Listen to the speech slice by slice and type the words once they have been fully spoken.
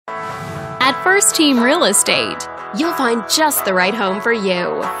First Team Real Estate. You'll find just the right home for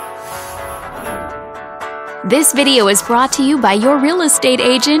you. This video is brought to you by your real estate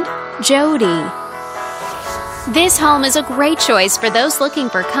agent, Jody. This home is a great choice for those looking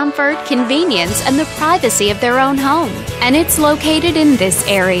for comfort, convenience, and the privacy of their own home, and it's located in this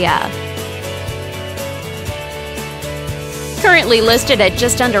area. Currently listed at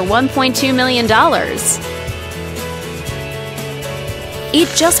just under $1.2 million. It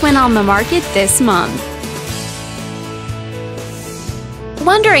just went on the market this month.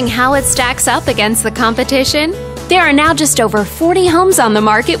 Wondering how it stacks up against the competition? There are now just over 40 homes on the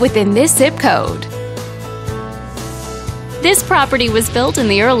market within this zip code. This property was built in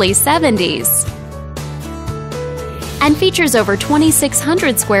the early 70s and features over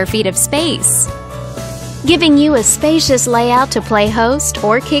 2,600 square feet of space, giving you a spacious layout to play host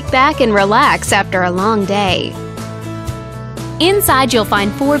or kick back and relax after a long day. Inside you'll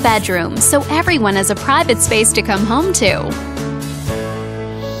find 4 bedrooms, so everyone has a private space to come home to,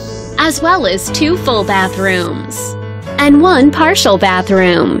 as well as 2 full bathrooms and 1 partial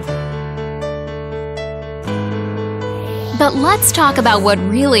bathroom. But let's talk about what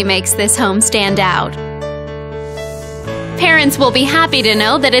really makes this home stand out. Parents will be happy to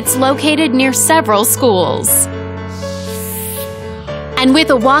know that it's located near several schools. And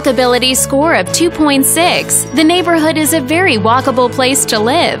with a walkability score of 2.6, the neighborhood is a very walkable place to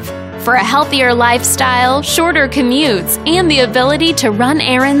live. For a healthier lifestyle, shorter commutes, and the ability to run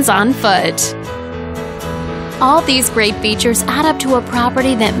errands on foot. All these great features add up to a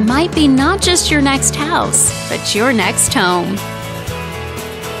property that might be not just your next house, but your next home.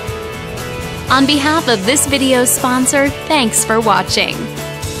 On behalf of this video's sponsor, thanks for watching.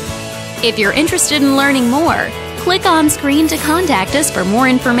 If you're interested in learning more, click on screen to contact us for more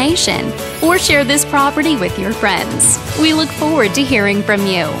information or share this property with your friends. We look forward to hearing from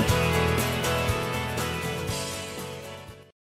you.